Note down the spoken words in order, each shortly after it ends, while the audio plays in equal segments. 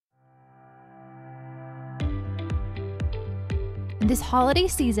This holiday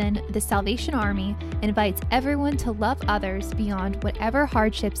season, the Salvation Army invites everyone to love others beyond whatever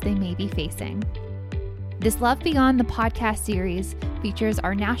hardships they may be facing. This Love Beyond the podcast series features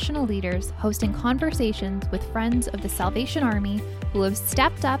our national leaders hosting conversations with friends of the Salvation Army who have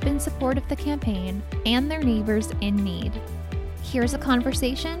stepped up in support of the campaign and their neighbors in need. Here's a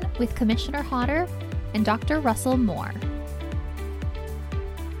conversation with Commissioner Hodder and Dr. Russell Moore.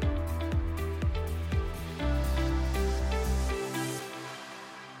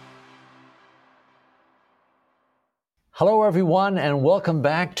 Hello, everyone, and welcome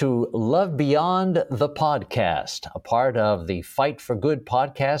back to Love Beyond the podcast, a part of the Fight for Good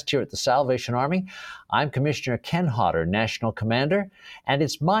podcast here at the Salvation Army. I'm Commissioner Ken Hodder, National Commander, and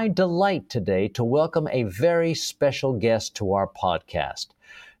it's my delight today to welcome a very special guest to our podcast.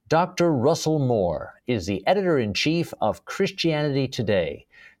 Dr. Russell Moore is the editor-in-chief of Christianity Today,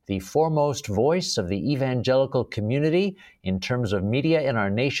 the foremost voice of the evangelical community in terms of media in our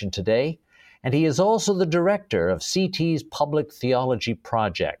nation today. And he is also the director of CT's Public Theology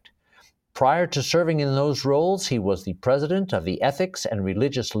Project. Prior to serving in those roles, he was the president of the Ethics and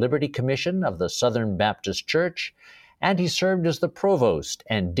Religious Liberty Commission of the Southern Baptist Church, and he served as the provost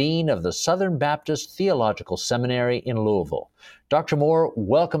and dean of the Southern Baptist Theological Seminary in Louisville. Dr. Moore,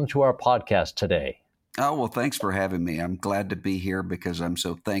 welcome to our podcast today. Oh, well, thanks for having me. I'm glad to be here because I'm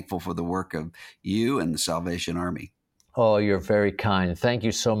so thankful for the work of you and the Salvation Army. Oh, you're very kind. Thank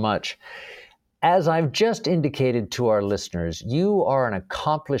you so much. As I've just indicated to our listeners, you are an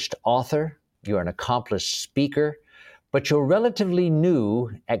accomplished author, you're an accomplished speaker, but you're relatively new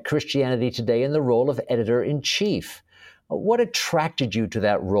at Christianity Today in the role of editor-in-chief. What attracted you to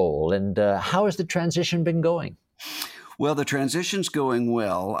that role, and how has the transition been going? Well, the transition's going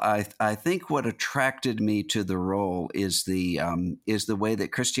well. I think what attracted me to the role is the way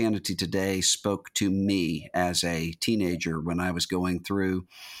that Christianity Today spoke to me as a teenager when I was going through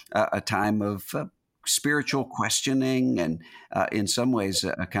a time of spiritual questioning and, in some ways,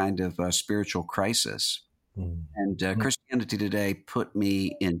 a kind of spiritual crisis. And Christianity Today put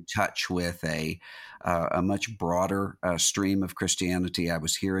me in touch with a much broader stream of Christianity. I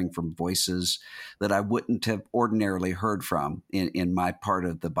was hearing from voices that I wouldn't have ordinarily heard from in my part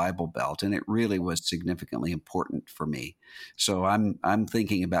of the Bible Belt, and it really was significantly important for me. So I'm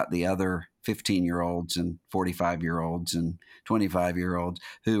thinking about the other 15-year-olds and 45-year-olds and 25-year-olds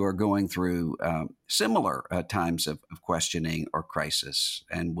who are going through similar times of questioning or crisis,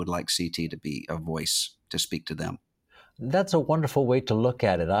 and would like CT to be a voice to speak to them. That's a wonderful way to look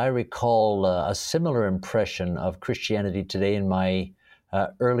at it. I recall a similar impression of Christianity Today in my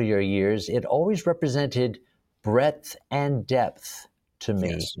earlier years. It always represented breadth and depth to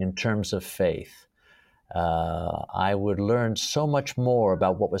me in terms of faith. I would learn so much more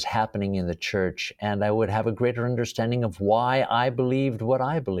about what was happening in the church, and I would have a greater understanding of why I believed what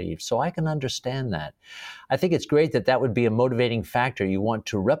I believed. So I can understand that. I think it's great that that would be a motivating factor. You want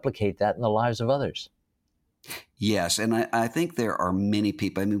to replicate that in the lives of others. Yes, and I think there are many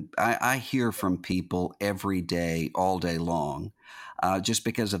people. I mean, I hear from people every day, all day long, just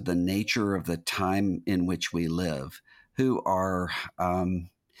because of the nature of the time in which we live, who are,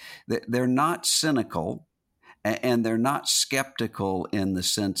 they're not cynical, and they're not skeptical in the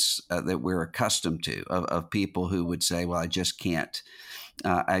sense that we're accustomed to, of people who would say, well, I just can't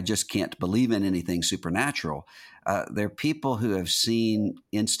believe in anything supernatural. They're people who have seen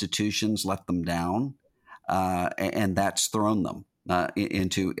institutions let them down. And that's thrown them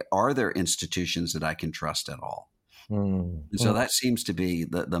into, are there institutions that I can trust at all? And so that seems to be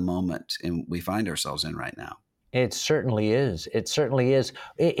the moment we find ourselves in right now. It certainly is. It certainly is.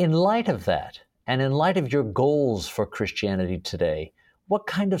 In light of that, and in light of your goals for Christianity Today, what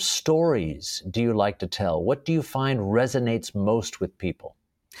kind of stories do you like to tell? What do you find resonates most with people?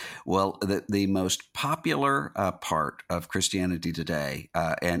 Well, the most popular part of Christianity Today,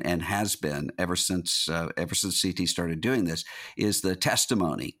 and has been ever since CT started doing this, is the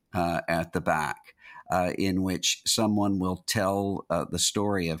testimony at the back, in which someone will tell the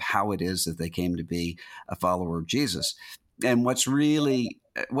story of how it is that they came to be a follower of Jesus. And what's really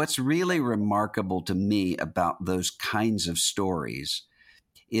remarkable to me about those kinds of stories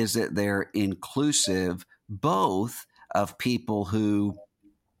is that they're inclusive both of people who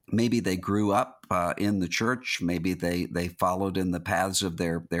maybe they grew up in the church, maybe they followed in the paths of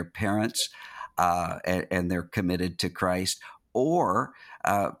their parents, and they're committed to Christ, or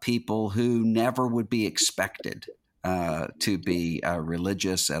people who never would be expected to be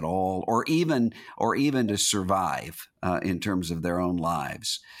religious at all, or even to survive in terms of their own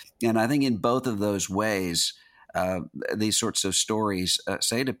lives. And I think in both of those ways, these sorts of stories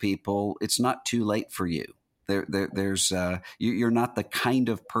say to people, it's not too late for you. You're not the kind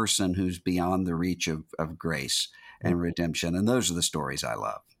of person who's beyond the reach of grace and redemption. And those are the stories I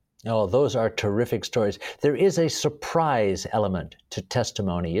love. Oh, those are terrific stories. There is a surprise element to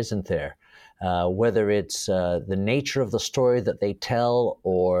testimony, isn't there? Whether it's the nature of the story that they tell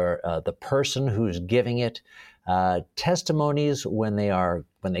or the person who's giving it, testimonies when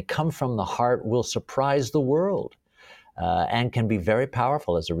they come from the heart will surprise the world and can be very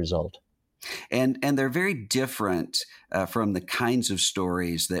powerful as a result. And they're very different from the kinds of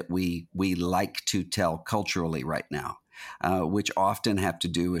stories that we like to tell culturally right now. Which often have to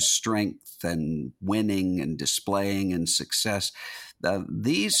do with strength and winning and displaying and success.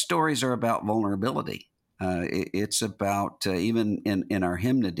 These stories are about vulnerability. It's about, even in our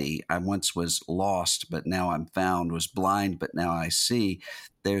hymnody, I once was lost, but now I'm found, was blind, but now I see.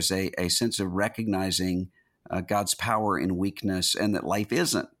 There's a sense of recognizing God's power in weakness, and that life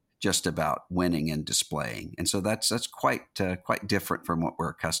isn't just about winning and displaying. And so that's quite different from what we're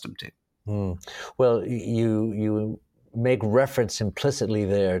accustomed to. Well, you make reference implicitly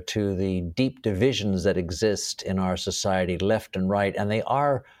there to the deep divisions that exist in our society, left and right, and they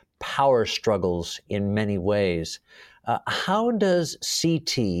are power struggles in many ways. How does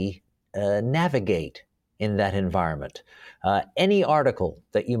CT navigate in that environment? Any article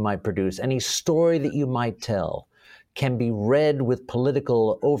that you might produce, any story that you might tell, can be read with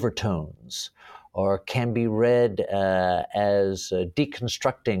political overtones, or can be read as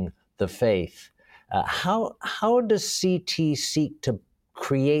deconstructing the faith. How does CT seek to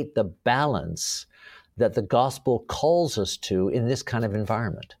create the balance that the gospel calls us to in this kind of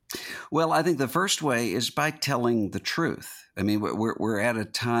environment? Well, I think the first way is by telling the truth. I mean, we're at a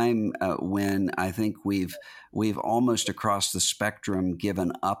time when I think we've almost across the spectrum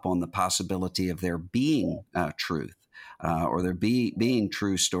given up on the possibility of there being truth. Or there being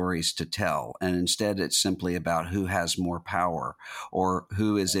true stories to tell. And instead, it's simply about who has more power or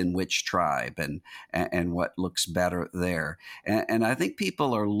who is in which tribe and what looks better there. And I think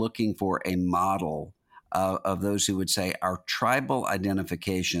people are looking for a model of those who would say our tribal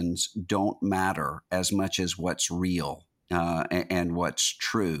identifications don't matter as much as what's real. And what's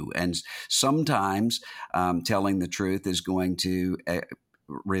true. And sometimes telling the truth is going to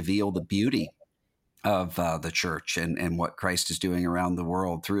reveal the beauty of the church and what Christ is doing around the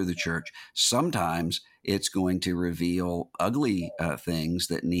world through the church. Sometimes it's going to reveal ugly things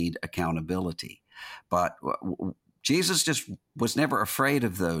that need accountability. But Jesus just was never afraid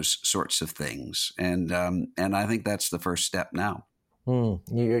of those sorts of things. And I think that's the first step now.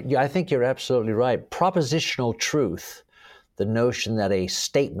 I think you're absolutely right. Propositional truth, the notion that a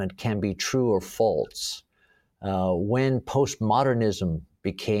statement can be true or false, when postmodernism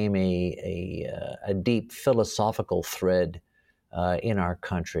became a deep philosophical thread in our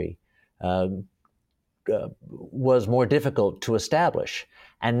country, was more difficult to establish.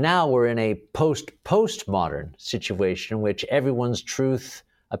 And now we're in a postmodern situation in which everyone's truth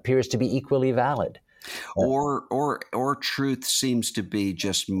appears to be equally valid. Or truth seems to be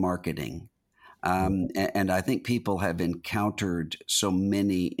just marketing. And I think people have encountered so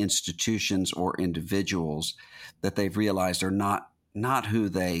many institutions or individuals that they've realized are not who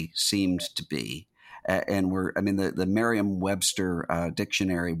they seemed to be. And the Merriam-Webster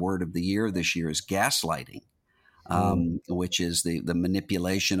dictionary word of the year this year is gaslighting, which is the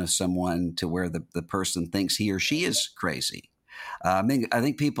manipulation of someone to where the person thinks he or she is crazy. I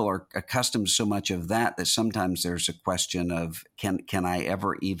think people are accustomed to so much of that sometimes there's a question of, can I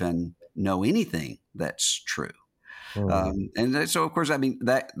ever even know anything that's true? And so, of course,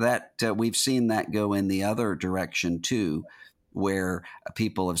 that we've seen that go in the other direction too, where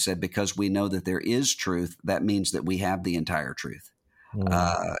people have said, because we know that there is truth, that means that we have the entire truth.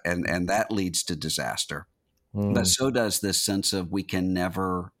 And that leads to disaster. But so does this sense of we can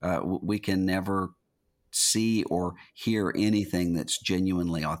never see or hear anything that's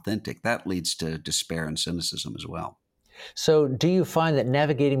genuinely authentic. That leads to despair and cynicism as well. So do you find that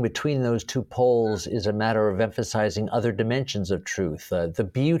navigating between those two poles is a matter of emphasizing other dimensions of truth, the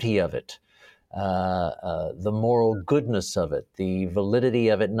beauty of it, the moral goodness of it, the validity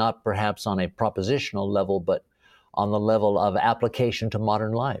of it, not perhaps on a propositional level, but on the level of application to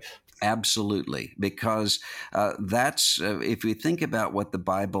modern life? Absolutely, because that's if we think about what the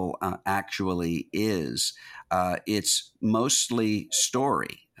Bible actually is, it's mostly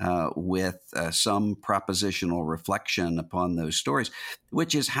story with some propositional reflection upon those stories,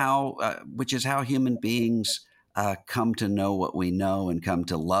 which is how human beings come to know what we know and come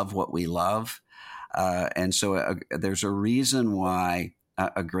to love what we love. And so there's a reason why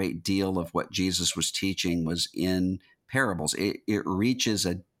a great deal of what Jesus was teaching was in parables. It reaches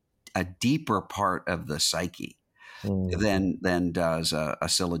a deeper part of the psyche than does a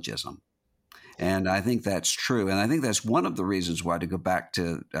syllogism. And I think that's true. And I think that's one of the reasons why, to go back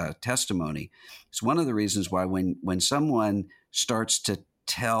to testimony, it's one of the reasons why when someone starts to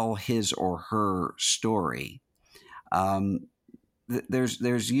tell his or her story,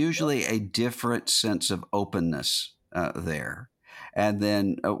 there's usually a different sense of openness there. And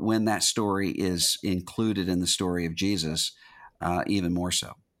then when that story is included in the story of Jesus, even more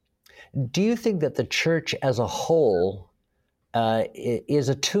so. Do you think that the church as a whole is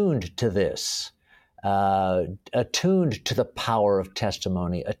attuned to this, attuned to the power of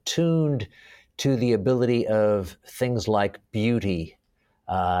testimony, attuned to the ability of things like beauty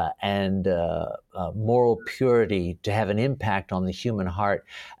and moral purity to have an impact on the human heart?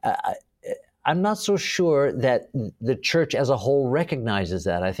 I'm not so sure that the church as a whole recognizes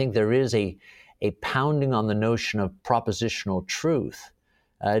that. I think there is a pounding on the notion of propositional truth.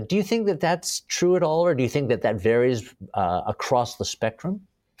 Do you think that that's true at all, or do you think that varies across the spectrum?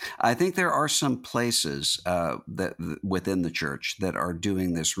 I think there are some places that within the church that are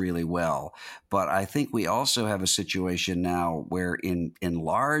doing this really well. But I think we also have a situation now where in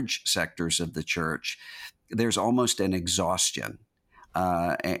large sectors of the church, there's almost an exhaustion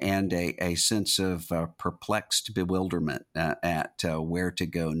and a sense of perplexed bewilderment at where to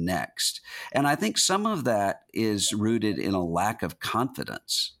go next. And I think some of that is rooted in a lack of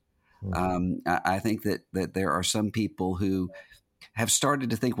confidence. I think that there are some people who have started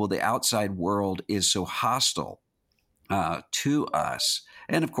to think, well, the outside world is so hostile to us.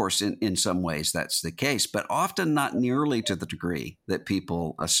 And of course, in some ways, that's the case, but often not nearly to the degree that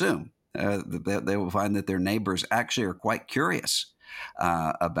people assume. They will find that their neighbors actually are quite curious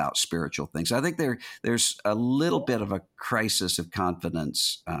about spiritual things. I think there's a little bit of a crisis of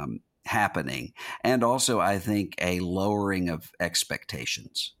confidence happening. And also, I think, a lowering of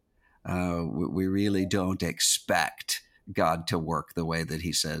expectations. We really don't expect God to work the way that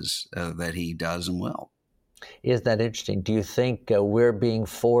he says that he does and will. Is that interesting? Do you think we're being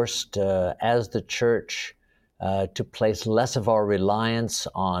forced as the church to place less of our reliance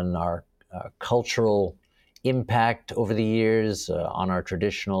on our cultural impact over the years, on our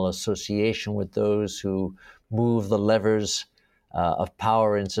traditional association with those who move the levers of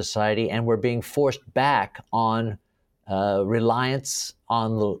power in society, and we're being forced back on reliance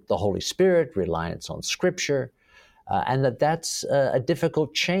on the Holy Spirit, reliance on Scripture, and that's a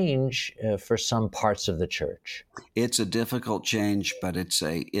difficult change for some parts of the church? It's a difficult change, but it's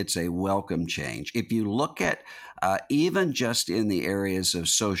a welcome change. If you look at even just in the areas of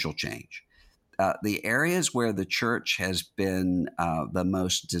social change, the areas where the church has been the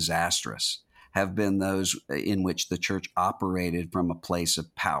most disastrous have been those in which the church operated from a place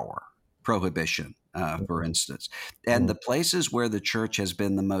of power, prohibition, for instance. And the places where the church has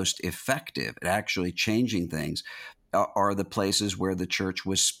been the most effective at actually changing things are the places where the church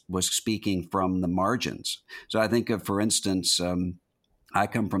was speaking from the margins. So I think of, for instance, I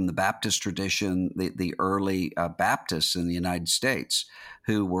come from the Baptist tradition, the early Baptists in the United States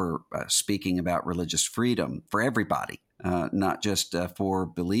who were speaking about religious freedom for everybody, not just for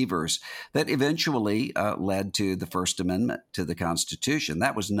believers, that eventually led to the First Amendment to the Constitution.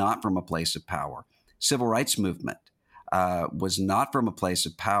 That was not from a place of power. Civil rights movement was not from a place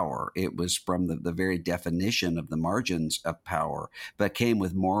of power. It was from the very definition of the margins of power, but came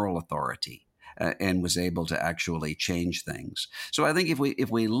with moral authority. And was able to actually change things. So I think if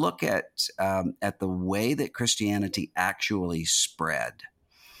we look at the way that Christianity actually spread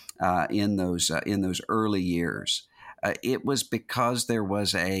in those early years, it was because there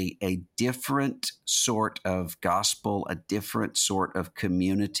was a different sort of gospel, a different sort of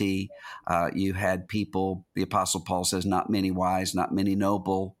community. You had people, the Apostle Paul says, not many wise, not many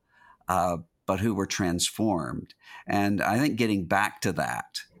noble, but who were transformed. And I think getting back to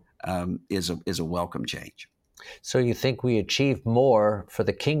that is a welcome change. So you think we achieve more for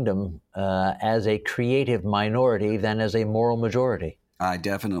the kingdom as a creative minority than as a moral majority? I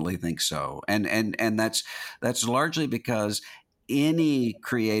definitely think so, and that's largely because any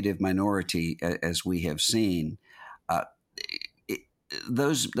creative minority, as we have seen,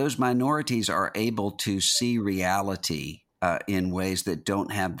 those minorities are able to see reality in ways that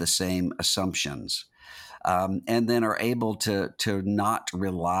don't have the same assumptions. And then are able to not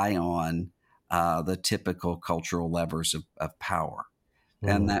rely on the typical cultural levers of power,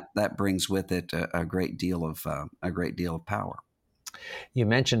 and that brings with it a great deal of power. You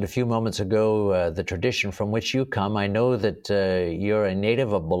mentioned a few moments ago the tradition from which you come. I know that you're a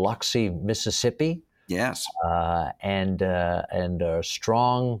native of Biloxi, Mississippi. Yes, and are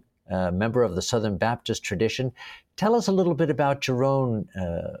strong member of the Southern Baptist tradition. Tell us a little bit about your own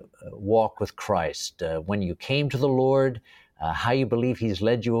walk with Christ, when you came to the Lord, how you believe He's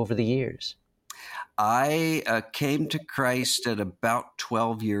led you over the years. I came to Christ at about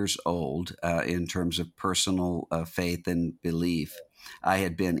 12 years old in terms of personal faith and belief. I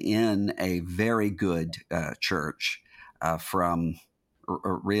had been in a very good church from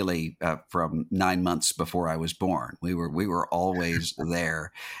 9 months before I was born. We were always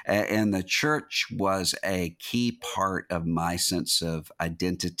there, and the church was a key part of my sense of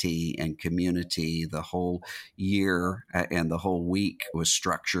identity and community. The whole year and the whole week was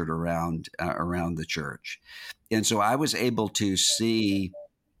structured around the church, and so I was able to see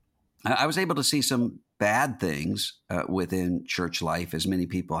some bad things within church life, as many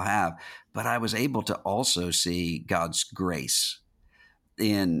people have, but I was able to also see God's grace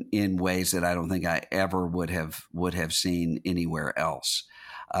in ways that I don't think I ever would have seen anywhere else.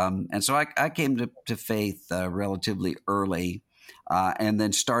 And so I came to faith relatively early, and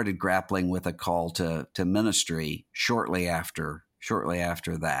then started grappling with a call to ministry shortly after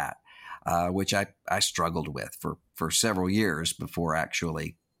that, which I struggled with for several years before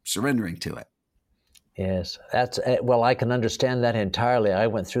actually surrendering to it. Yes, well, I can understand that entirely. I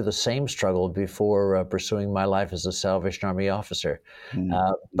went through the same struggle before pursuing my life as a Salvation Army officer. Mm-hmm.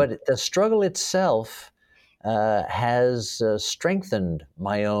 But the struggle itself has strengthened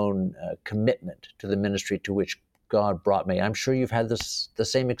my own commitment to the ministry to which God brought me. I'm sure you've had the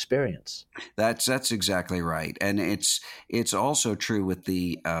same experience. That's exactly right, and it's also true with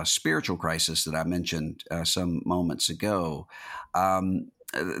the spiritual crisis that I mentioned some moments ago.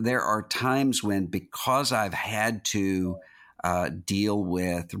 There are times when, because I've had to deal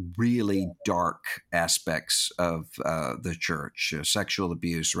with really dark aspects of the church, sexual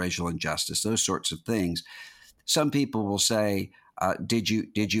abuse, racial injustice, those sorts of things, some people will say, did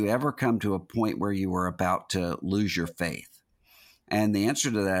you ever come to a point where you were about to lose your faith? And the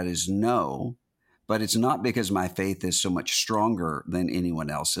answer to that is no, but it's not because my faith is so much stronger than anyone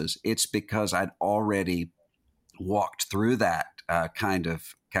else's. It's because I'd already walked through that kind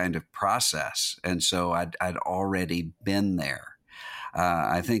of process, and so I'd already been there.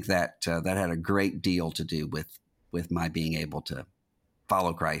 I think that had a great deal to do with my being able to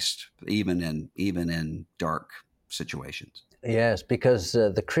follow Christ, even in dark situations. Yes, because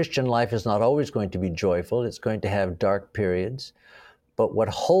the Christian life is not always going to be joyful. It's going to have dark periods. But what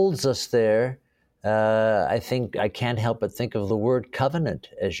holds us there, I think I can't help but think of the word covenant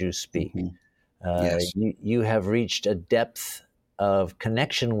as you speak. Mm-hmm. Yes. You have reached a depth of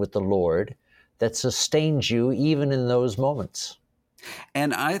connection with the Lord that sustains you even in those moments.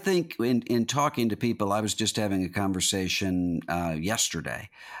 And I think in talking to people, I was just having a conversation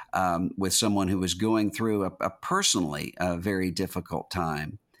yesterday with someone who was going through a personally very difficult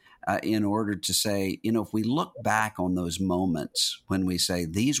time, in order to say, if we look back on those moments when we say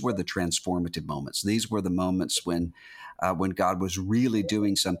these were the transformative moments, these were the moments when God was really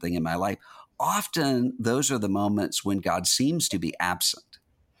doing something in my life. Often those are the moments when God seems to be absent,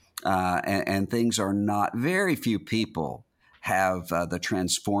 and things are not. Very few people have the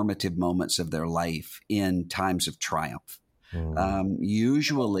transformative moments of their life in times of triumph.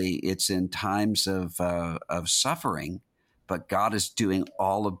 Usually it's in times of suffering, but God is doing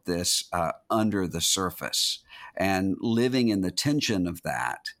all of this under the surface and living in the tension of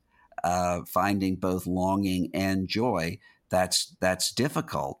that, finding both longing and joy. That's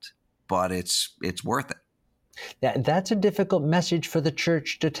difficult, but it's worth it. That's a difficult message for the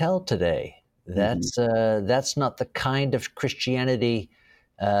church to tell today. That's not the kind of Christianity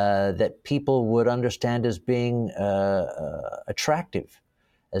that people would understand as being attractive,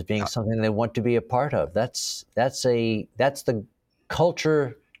 as being something they want to be a part of. That's the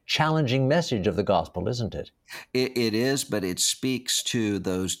culture challenging message of the gospel, isn't it? It is, but it speaks to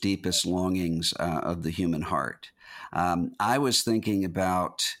those deepest longings of the human heart. I was thinking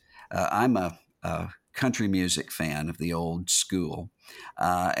about, I'm a country music fan of the old school,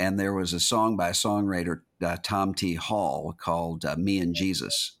 and there was a song by a songwriter, Tom T. Hall, called Me and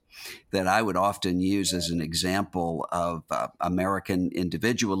Jesus, that I would often use as an example of American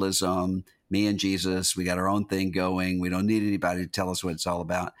individualism. Me and Jesus, we got our own thing going. We don't need anybody to tell us what it's all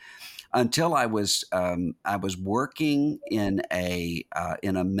about. Until I was working in a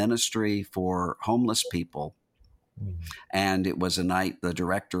ministry for homeless people. And it was a night the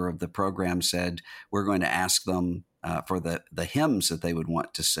director of the program said, we're going to ask them for the hymns that they would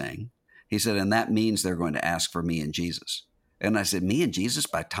want to sing. He said, and that means they're going to ask for Me and Jesus. And I said, Me and Jesus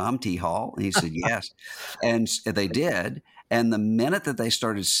by Tom T. Hall? And he said, yes. And they did. And the minute that they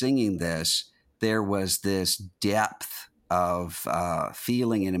started singing this, there was this depth of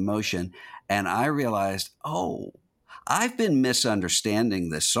feeling and emotion. And I realized, I've been misunderstanding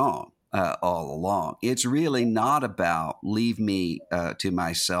this song all along. It's really not about leave me to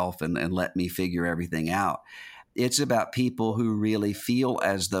myself and let me figure everything out. It's about people who really feel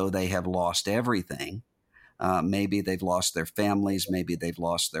as though they have lost everything. Maybe they've lost their families. Maybe they've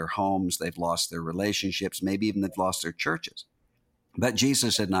lost their homes. They've lost their relationships. Maybe even they've lost their churches. But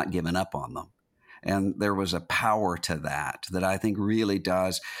Jesus had not given up on them. And there was a power to that I think really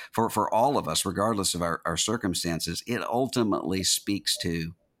does, for all of us, regardless of our circumstances, it ultimately speaks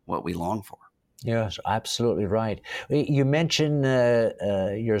to what we long for. Yes, absolutely right. You mentioned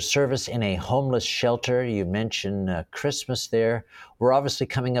your service in a homeless shelter. You mentioned Christmas there. We're obviously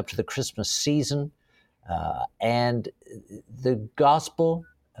coming up to the Christmas season, and the gospel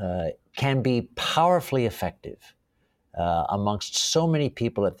can be powerfully effective amongst so many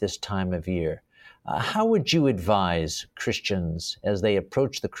people at this time of year. How would you advise Christians as they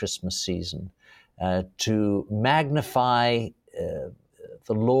approach the Christmas season to magnify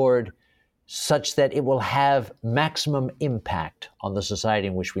the Lord such that it will have maximum impact on the society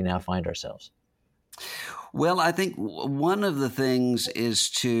in which we now find ourselves? Well, I think one of the things is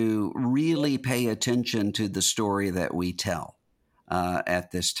to really pay attention to the story that we tell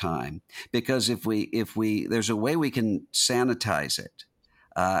at this time, because if we there's a way we can sanitize it.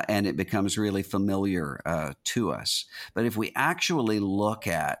 And it becomes really familiar to us. But if we actually look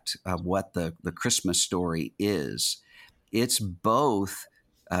at what the Christmas story is, it's both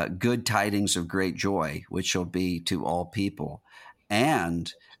good tidings of great joy, which shall be to all people,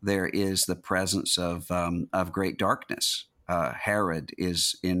 and there is the presence of great darkness. Herod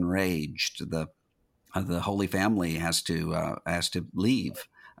is enraged. The Holy Family has to leave.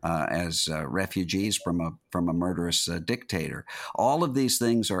 As refugees from a murderous dictator. All of these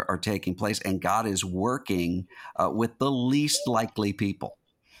things are taking place, and God is working with the least likely people,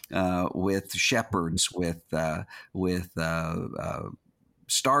 with shepherds, with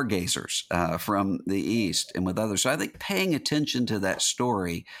stargazers from the east, and with others. So I think paying attention to that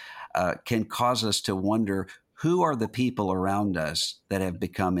story can cause us to wonder, who are the people around us that have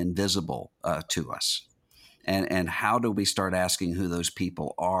become invisible to us? And how do we start asking who those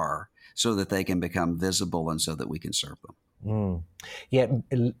people are so that they can become visible and so that we can serve them? Yeah,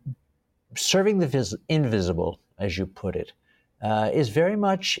 serving the invisible, as you put it, is very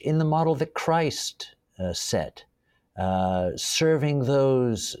much in the model that Christ set. Serving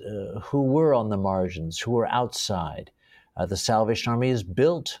those who were on the margins, who were outside. The Salvation Army is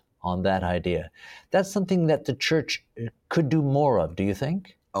built on that idea. That's something that the church could do more of, do you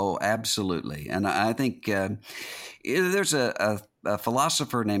think? Oh, absolutely. And I think there's a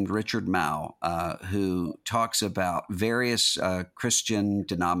philosopher named Richard Mouw who talks about various Christian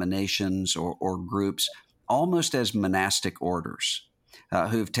denominations or groups almost as monastic orders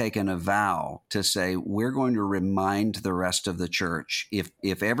who've taken a vow to say, we're going to remind the rest of the church.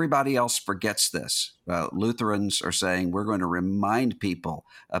 If everybody else forgets this, Lutherans are saying we're going to remind people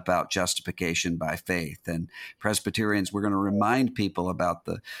about justification by faith, and Presbyterians, we're going to remind people about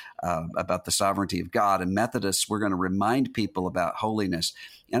the sovereignty of God, and Methodists, we're going to remind people about holiness.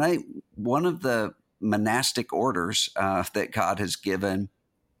 And one of the monastic orders that God has given,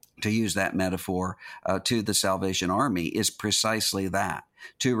 to use that metaphor, to the Salvation Army is precisely that,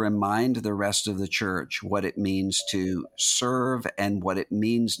 to remind the rest of the church what it means to serve and what it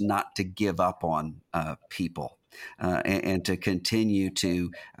means not to give up on people, and to continue to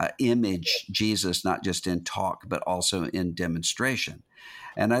image Jesus, not just in talk, but also in demonstration.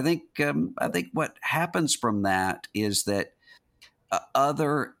 And I think what happens from that is that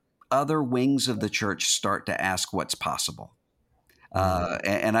other wings of the church start to ask what's possible.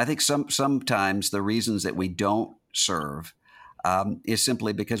 And I think sometimes the reasons that we don't serve is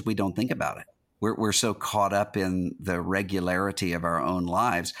simply because we don't think about it. We're so caught up in the regularity of our own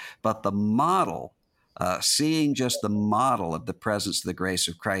lives. But the model, seeing just the model of the presence of the grace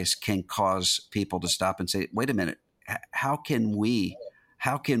of Christ, can cause people to stop and say, wait a minute, how can we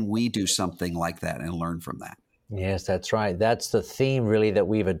do something like that and learn from that? Yes, that's right. That's the theme, really, that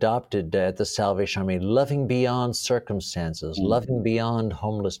we've adopted at the Salvation Army: loving beyond circumstances, loving beyond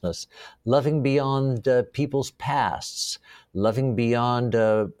homelessness, loving beyond people's pasts, loving beyond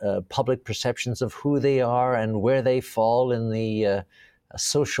public perceptions of who they are and where they fall in the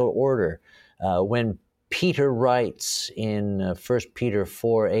social order. When Peter writes in 1 Peter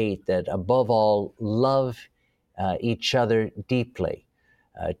 4:8 that above all, love each other deeply.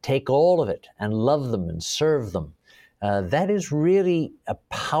 Take all of it and love them and serve them. That is really a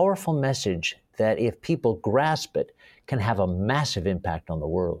powerful message that, if people grasp it, can have a massive impact on the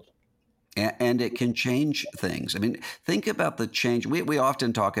world. And it can change things. I mean, think about the change. We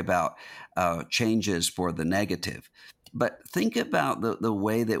often talk about changes for the negative, but think about the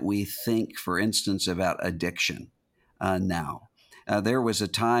way that we think, for instance, about addiction now. There was a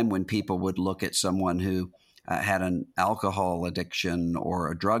time when people would look at someone who had an alcohol addiction or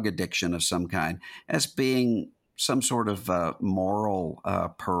a drug addiction of some kind as being some sort of moral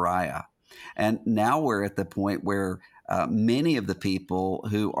pariah. And now we're at the point where many of the people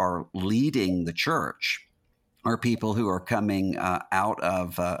who are leading the church are people who are coming out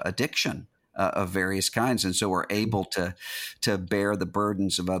of addiction of various kinds, and so are able to bear the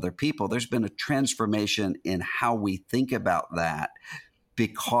burdens of other people. There's been a transformation in how we think about that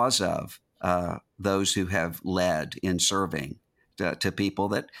because of those who have led in serving to people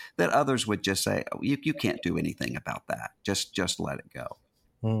that others would just say, oh, you can't do anything about that. Just let it go.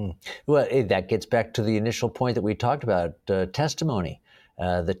 Well, that gets back to the initial point that we talked about, testimony.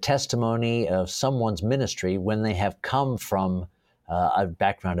 The testimony of someone's ministry when they have come from a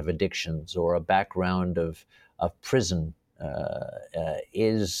background of addictions or a background of prison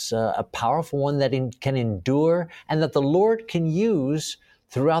is a powerful one that can endure and that the Lord can use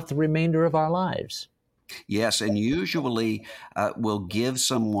throughout the remainder of our lives. Yes, and usually will give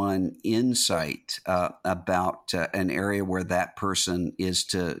someone insight about an area where that person is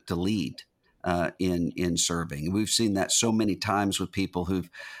to lead in serving. We've seen that so many times with people who've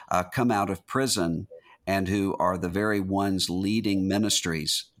come out of prison and who are the very ones leading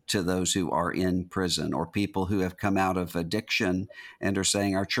ministries to those who are in prison, or people who have come out of addiction and are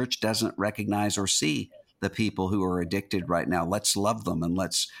saying, our church doesn't recognize or see the people who are addicted right now. Let's love them and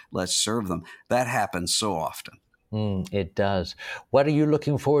let's serve them. That happens so often. It does. What are you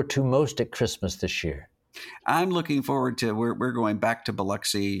looking forward to most at Christmas this year? I'm looking forward to, we're going back to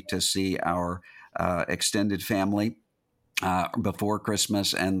Biloxi to see our extended family before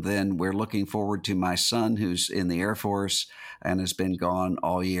Christmas. And then we're looking forward to my son, who's in the Air Force and has been gone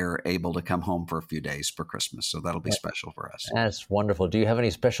all year, able to come home for a few days for Christmas. So that'll be special for us. That's wonderful. Do you have any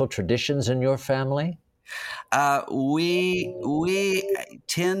special traditions in your family? We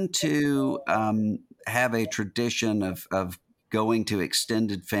tend to have a tradition of going to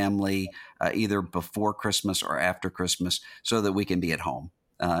extended family either before Christmas or after Christmas so that we can be at home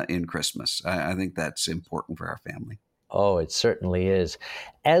in Christmas. I think that's important for our family. Oh, it certainly is.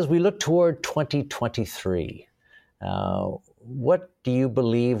 As we look toward 2023, what do you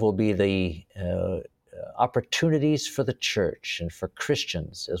believe will be the opportunities for the church and for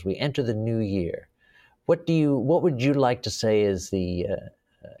Christians as we enter the new year? What would you like to say as the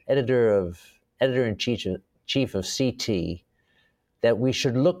editor-in-chief of CT that we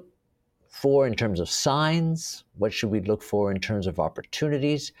should look for in terms of signs? What should we look for in terms of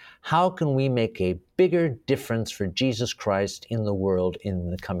opportunities? How can we make a bigger difference for Jesus Christ in the world in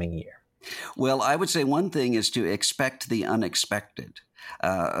the coming year? Well, I would say one thing is to expect the unexpected.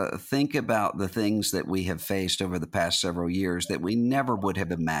 Think about the things that we have faced over the past several years that we never would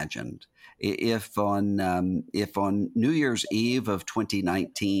have imagined. If on New Year's Eve of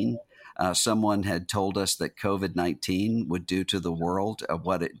 2019, someone had told us that COVID-19 would do to the world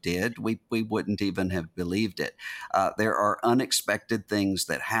what it did, we wouldn't even have believed it. There are unexpected things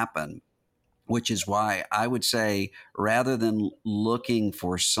that happen, which is why I would say rather than looking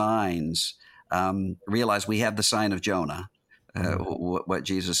for signs, realize we have the sign of Jonah, what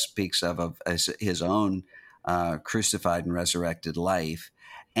Jesus speaks of as his own crucified and resurrected life.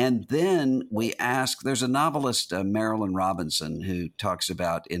 And then we ask, there's a novelist, Marilynne Robinson, who talks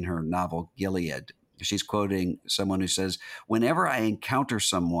about in her novel Gilead, she's quoting someone who says, whenever I encounter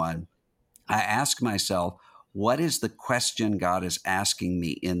someone, I ask myself, what is the question God is asking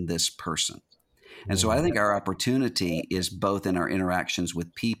me in this person? And so I think our opportunity is both in our interactions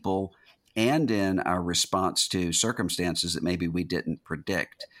with people and in our response to circumstances that maybe we didn't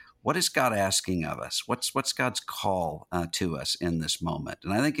predict. What is God asking of us? What's God's call to us in this moment?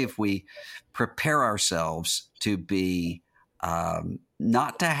 And I think if we prepare ourselves to be,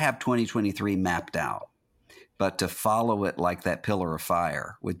 not to have 2023 mapped out, but to follow it like that pillar of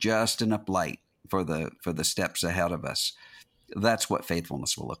fire with just enough light for the steps ahead of us, that's what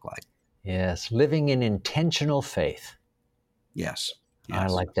faithfulness will look like. Yes, living in intentional faith. Yes. I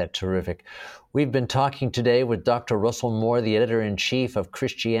like that. Terrific. We've been talking today with Dr. Russell Moore, the editor-in-chief of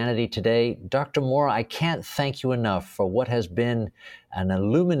Christianity Today. Dr. Moore, I can't thank you enough for what has been an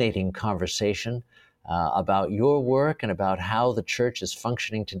illuminating conversation about your work and about how the church is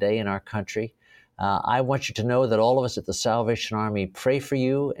functioning today in our country. I want you to know that all of us at the Salvation Army pray for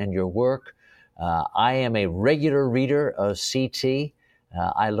you and your work. I am a regular reader of CT.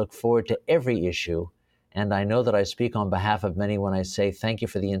 I look forward to every issue. And I know that I speak on behalf of many when I say thank you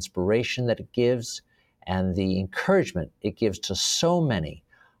for the inspiration that it gives and the encouragement it gives to so many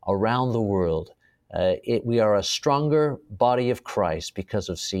around the world. We are a stronger body of Christ because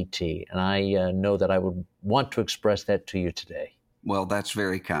of CT, and I know that I would want to express that to you today. Well, that's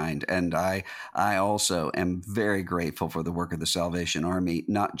very kind. And I also am very grateful for the work of the Salvation Army,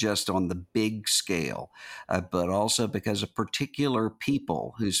 not just on the big scale, but also because of particular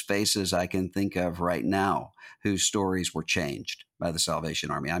people whose faces I can think of right now, whose stories were changed by the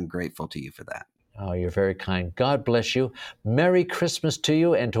Salvation Army. I'm grateful to you for that. Oh, you're very kind. God bless you. Merry Christmas to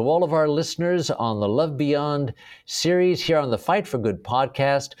you and to all of our listeners on the Love Beyond series here on the Fight for Good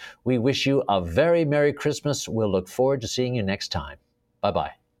podcast. We wish you a very Merry Christmas. We'll look forward to seeing you next time.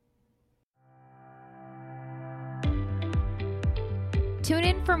 Bye-bye. Tune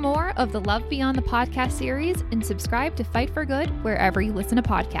in for more of the Love Beyond the podcast series and subscribe to Fight for Good wherever you listen to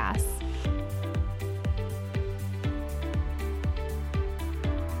podcasts.